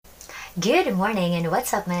Good morning and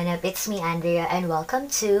what's up, manap? It's me, Andrea, and welcome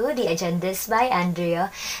to the Agendas by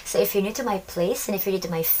Andrea. So if you're new to my place, and if you're new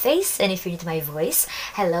to my face, and if you're new to my voice,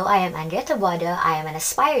 hello, I am Andrea Taboada. I am an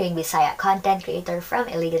aspiring Bisaya content creator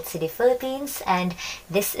from Iligan City, Philippines, and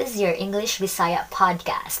this is your English-bisaya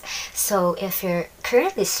podcast. So if you're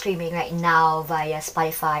currently streaming right now via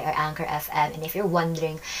Spotify or Anchor FM, and if you're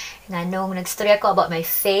wondering, nung nagstorya ko about my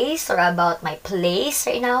face or about my place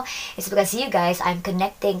right now, it's because you guys, I'm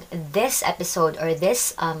connecting this episode or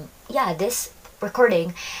this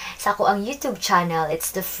recording sa ako ang YouTube channel.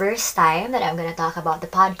 It's the first time that I'm gonna talk about the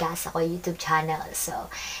podcast sa ako YouTube channel. So,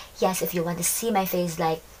 yes, if you want to see my face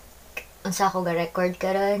like unsa ako ga-record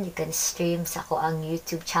karon, you can stream sa ako ang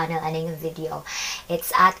YouTube channel aning video.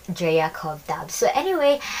 It's at Andrea. So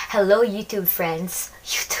anyway, hello YouTube friends.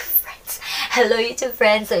 Hello YouTube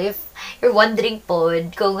friends. So if you're wondering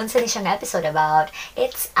pod kung unsa ni siyang episode about,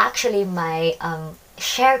 it's actually my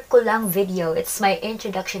share ko lang video. It's my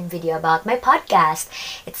introduction video about my podcast.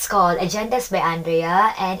 It's called Agendas by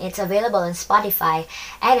Andrea, and it's available on Spotify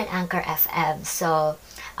and on Anchor FM. So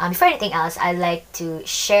before anything else, I'd like to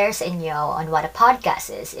share sa inyo on what a podcast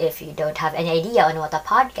is if you don't have any idea on what a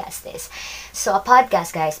podcast is. So a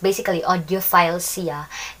podcast, guys, basically audio files siya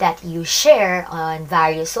that you share on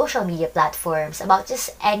various social media platforms about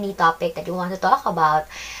just any topic that you want to talk about.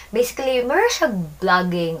 Basically, meron siyang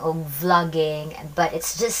blogging o vlogging, but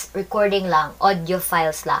it's just recording lang, audio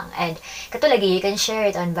files lang. And katulagi, you can share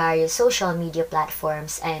it on various social media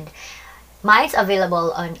platforms, and mine's available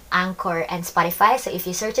on Anchor and Spotify. So if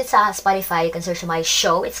you search it sa Spotify, you can search my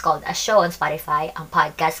show. It's called A Show on Spotify. Ang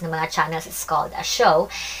podcast ng mga channels is called A Show.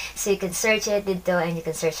 So you can search it dito and you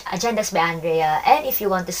can search Agendas by Andrea. And if you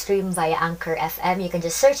want to stream via Anchor FM, you can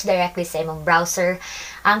just search directly sa imong browser,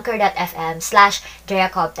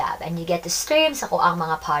 anchor.fm/DreaCobtab, and you get to stream sa ang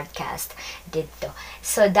mga podcast dito.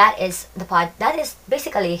 So that is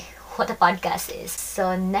basically what a podcast is.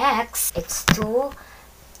 So next, it's 2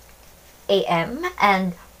 a.m.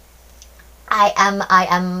 and I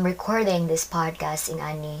am recording this podcast in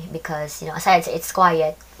ani because, aside sa it's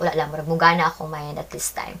quiet, wala lang, mugana akong mind at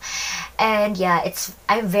this time. And yeah,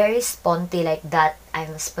 I'm very sponty like that.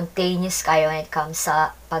 I'm spontaneous kayo when it comes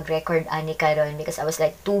sa pag-record ani karon because I was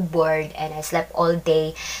like too bored and I slept all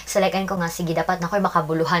day. So like ko nga, sige, dapat na ko'y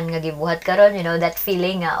makabuluhan nga gibuhat karon, that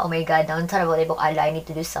feeling nga, oh my god, down terrible ibok ala, I need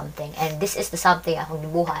to do something. And this is the something akong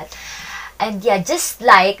gibuhat. And yeah, just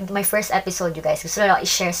like my first episode, you guys, gusto na lang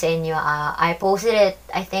i-share sa inyo. I posted it,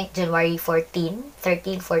 I think, January 13,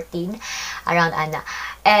 14, around Ana.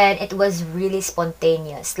 And it was really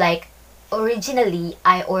spontaneous. Like, originally,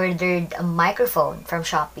 I ordered a microphone from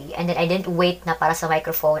Shopee. And then I didn't wait na para sa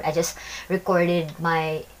microphone. I just recorded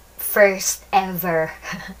my first ever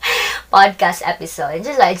podcast episode.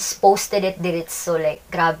 And I just posted it, did it. So, like,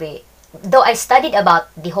 grabe. Though I studied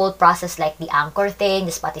about the whole process, like the Anchor thing,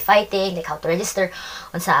 the Spotify thing, like how to register,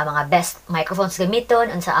 unsa ang mga best microphones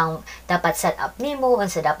gamiton, unsa ang dapat set up nimo,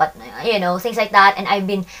 unsa dapat, things like that. And I've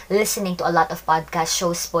been listening to a lot of podcast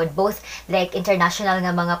shows pod, both like international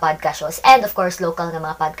nga mga podcast shows and of course local nga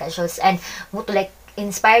mga podcast shows. And mo to like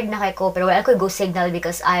inspired na kay ko, pero wala ko go signal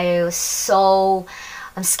because I'm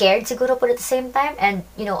scared siguro po at the same time. And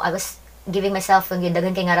I was giving myself yung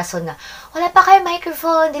dagan kay nga rason nga, wala pa kayo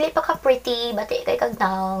microphone, dili pa ka pretty, bati kay kag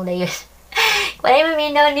naong, dayon. Wala yung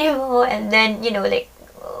maminaw ni mo. And then, like,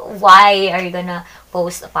 why are you gonna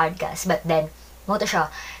post a podcast? But then, mo to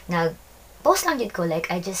siya, post lang yun ko, like,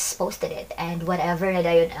 I just posted it, and whatever na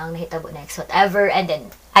dayon ang nahitabo next, whatever. And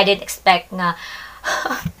then, I didn't expect nga,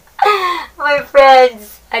 my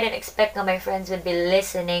friends would be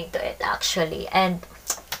listening to it, actually. And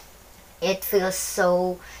it feels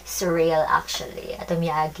so surreal, actually. At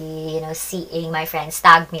umiyagi, seeing my friends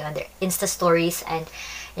tag me on their Insta stories, and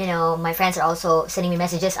my friends are also sending me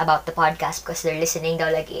messages about the podcast because they're listening daw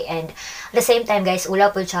lagi. And at the same time, guys,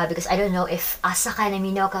 ula po siya because I don't know if asa ka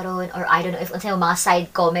naminaw karon, or I don't know if unsa yung mga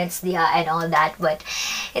side comments diha and all that, but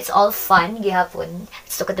it's all fun gihapon.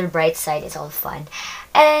 Let's look at the bright side. It's all fun.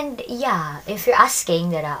 And yeah, if you're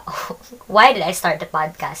asking that why did I start the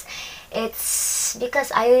podcast, it's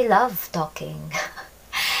because I love talking.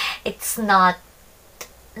 It's not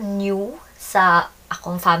new sa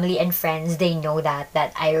akong family and friends. They know that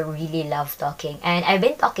I really love talking. And I've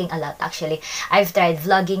been talking a lot, actually. I've tried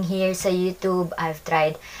vlogging here sa YouTube. I've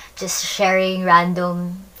tried just sharing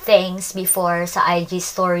random things before sa IG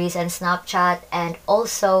stories and Snapchat. And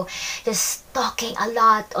also just talking a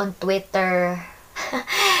lot on Twitter.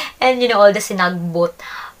 And all the sinagbot.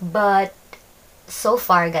 But so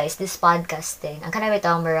far, guys, this podcasting, ang kanang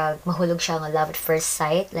bitaw mahulog siya ng love at first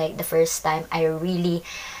sight. Like, the first time I really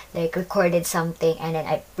like recorded something and then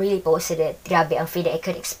I really posted it. Grabe ang feeling, I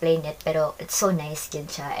could explain it, pero it's so nice yun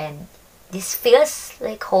siya. And this feels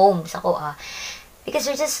like home sa ko because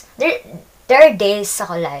there are days sa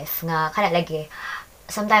ko life nga kana lagi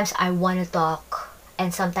sometimes I want to talk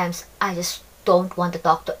and sometimes I just don't want to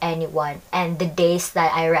talk to anyone. And the days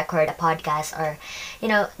that I record a podcast or,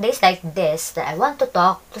 days like this that I want to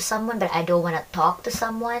talk to someone but I don't want to talk to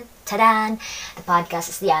someone, ta-dan! The podcast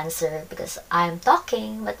is the answer because I'm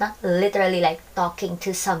talking but not literally like talking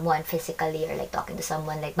to someone physically or like talking to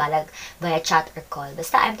someone like balag via chat or call.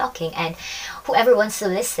 Basta I'm talking and whoever wants to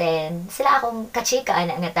listen, sila akong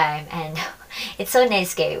kachikaan nga time and it's so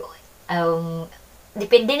nice kayo.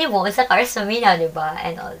 Depende ni mo sa cars na minaw, diba?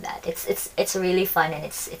 And all that. It's really fun and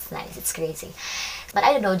it's nice. It's crazy. But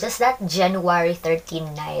I don't know, just that January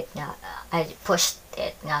 13 night na I pushed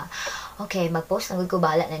it nga, okay, mag-post na ko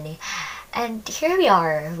bala na ni. And here we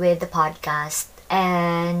are with the podcast.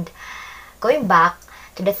 And going back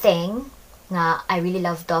to the thing nga I really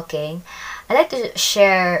love talking, I like to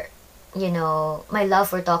share, my love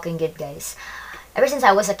for talking good, guys. Ever since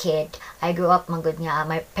I was a kid, I grew up manggod nga.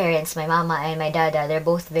 My parents, my mama and my dada, they're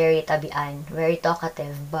both very tabian, very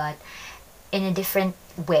talkative, but in a different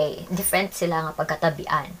way. Different sila nga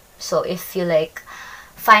pagkatabian. So if you like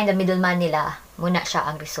find the middleman nila, muna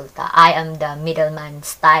siya ang resulta. I am the middleman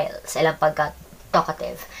style sa ilang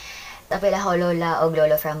pagka-talkative. Tapila ko lola o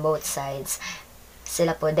lolo from both sides.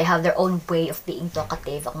 Sila po, they have their own way of being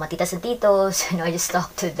talkative. Ako matitas and titos, I just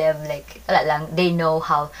talk to them like, wala lang, they know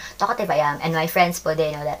how talkative I am. And my friends po,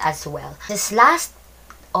 they know that as well. This last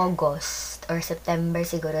August or September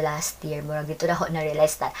siguro last year, murag dito na ako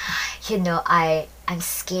na-realize that, I'm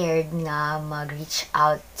scared nga mag-reach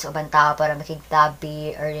out sa ibang tao para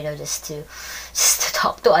makigtabi or, just to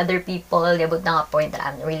talk to other people. Labot na nga point that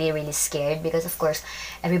I'm really, really scared because, of course,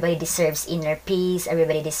 everybody deserves inner peace.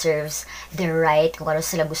 Everybody deserves their right kung ano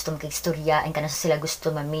sila gusto makistorya and kano sila gusto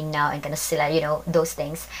maminaw and kano sila, those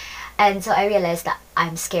things. And so I realized that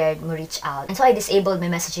I'm scared mo reach out. And so I disabled my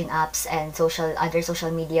messaging apps and other social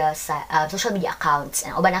media accounts.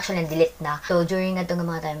 And uban actually delete na. So during atong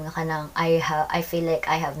mga time nga kanang I feel like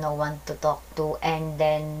I have no one to talk to. And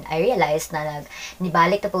then I realized na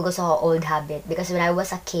nibalik na po ko sa old habit because when I was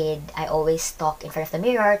a kid, I always talk in front of the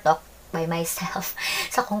mirror, talk by myself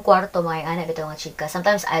sa kong kwarto mga anak ito nga chika.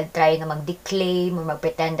 Sometimes I'll try nga mag-declaim or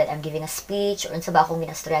mag-pretend that I'm giving a speech or unsa ba akong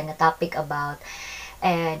ginastoryan nga topic about.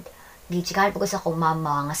 And gichikahan po ko sa akong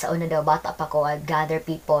mama nga sa una daw bata pa ko, I'd gather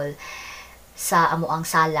people sa amuang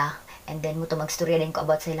sala and then mo to magstorya din ko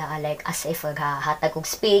about sila like as if hatag kong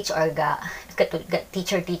speech or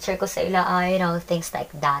teacher ko sa ila things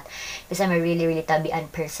like that because I'm a really really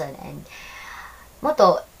tabian person. And mo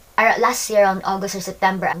to last year around August or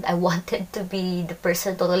September, I wanted to be the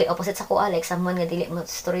person totally opposite sa kuha, like someone nga dili mo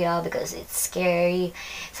storya because it's scary,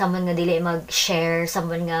 someone nga dili mag-share,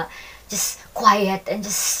 someone nga just quiet and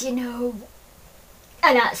just,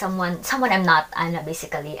 someone I'm not,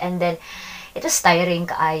 basically. And then, it was tiring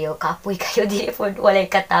kaayo, kaapoy kayo, di po,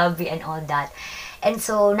 walay katabi and all that. And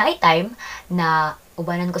so, night time, na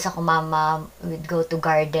ubanan ko sa kong mama, we'd go to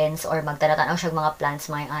gardens or magtanatan-aw siya mga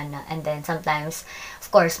plants, mga ana. And then, sometimes,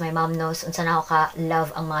 of course, my mom knows, unsa na ako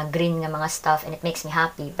ka-love ang mga green nga mga stuff and it makes me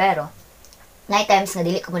happy. Pero, night times, na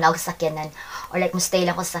dili ko muna ako sa sakyanan or like, mustay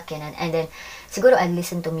lang ako sa sakyanan. And then, siguro I'd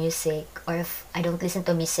listen to music or if I don't listen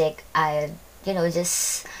to music, I'd,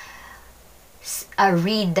 just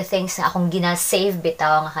read the things na akong gina-save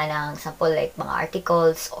bitaw nga kanang sample like mga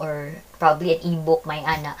articles or probably an ebook may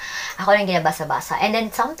ana. Ako lang ginabasa-basa. And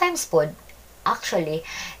then sometimes po, actually,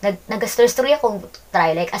 nag-story akong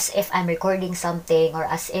try like as if I'm recording something or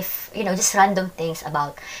as if, just random things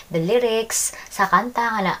about the lyrics sa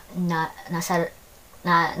kanta nga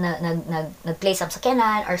nag-play sa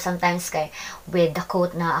sakyanan or sometimes with the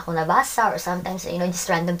quote na ako nabasa or sometimes just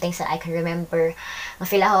random things that I can remember nga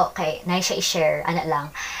feel ako na siya i-share lang.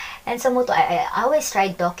 And so muto I always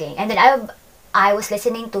tried talking and then I was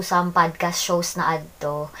listening to some podcast shows na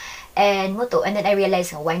adto and then I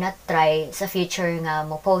realized why not try sa future nga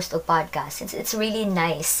mo post o podcast since it's really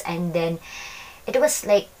nice. And then it was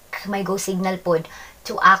like my go signal pod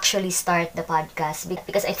to actually start the podcast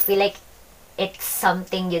because I feel like it's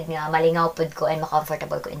something yun nga malingaw pod ko and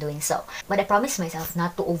ma-comfortable ko in doing so. But I promised myself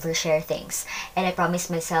not to overshare things and I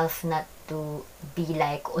promised myself not to be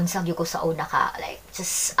like unsang yuko sa una ka like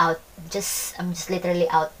I'm just literally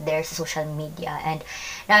out there sa social media. And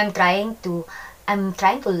now I'm trying to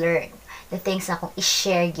learn the things na akong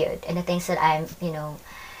i-share good and the things that I'm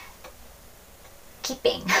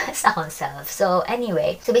keeping sa akong self. So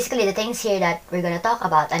anyway, so basically the things here that we're gonna talk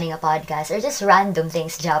about aning a podcast are just random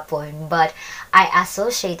things Japon, but I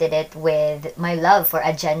associated it with my love for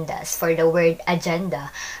agendas, for the word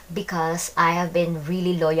agenda, because I have been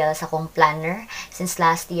really loyal sa akong planner since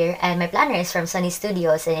last year, and my planner is from Sunny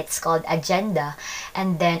Studios and it's called Agenda.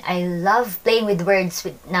 And then I love playing with words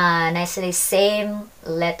with na nicely same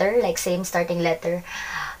letter, like same starting letter,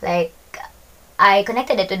 like I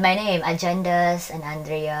connected it with my name, Agendas and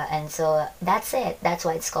Andrea, and so that's it. That's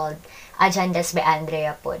why it's called Agendas by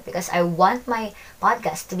Andrea Pod, because I want my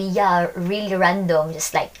podcast to be, yeah, really random,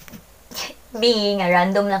 just like being a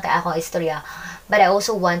random lang kaya akong istorya. But I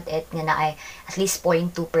also want it nga na ay at least 0.2%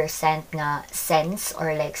 nga sense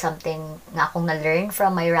or like something nga akong na-learn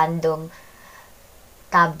from my random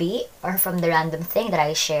tabi or from the random thing that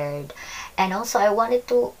I shared. And also I wanted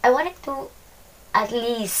to at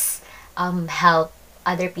least help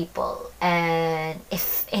other people, and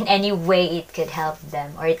if in any way it could help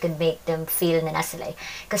them or it could make them feel na nasilay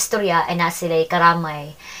kasturya and nasilay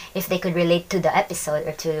karamay, if they could relate to the episode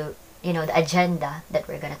or to, you know, the agenda that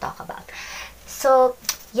we're gonna talk about. So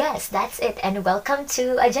yes, that's it, and welcome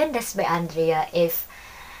to Agendas by Andrea. If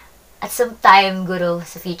at some time guro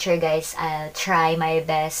sa future, guys, I'll try my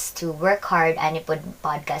best to work hard and ipod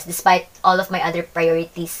podcast despite all of my other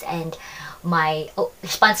priorities and my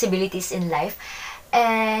responsibilities in life.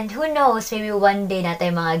 And who knows, maybe one day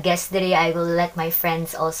natin mga guests dere, I will let my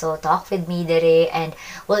friends also talk with me dere, and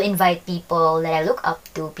will invite people that I look up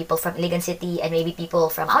to, people from Iligan City and maybe people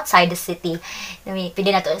from outside the city. I mean, pwede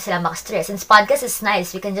na to sila makastress. Since podcast is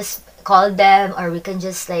nice, we can just call them or we can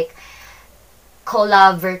just like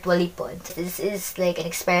collab virtually pod. This is like an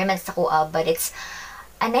experiment sa kuha, but it's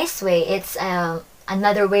a nice way. It's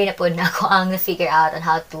another way na po na ako ang figure out on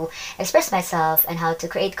how to express myself and how to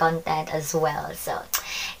create content as well. So,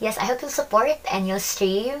 yes, I hope you'll support and you'll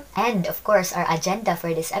stream. And, of course, our agenda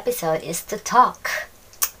for this episode is to talk.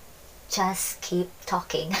 Just keep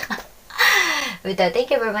talking. With that, thank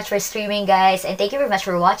you very much for streaming, guys, and thank you very much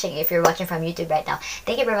for watching. If you're watching from YouTube right now,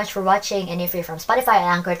 thank you very much for watching, and if you're from Spotify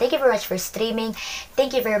and Anchor, thank you very much for streaming.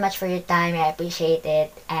 Thank you very much for your time. I appreciate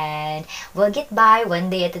it, and we'll get by one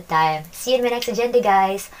day at a time. See you in my next agenda,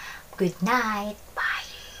 guys. Good night.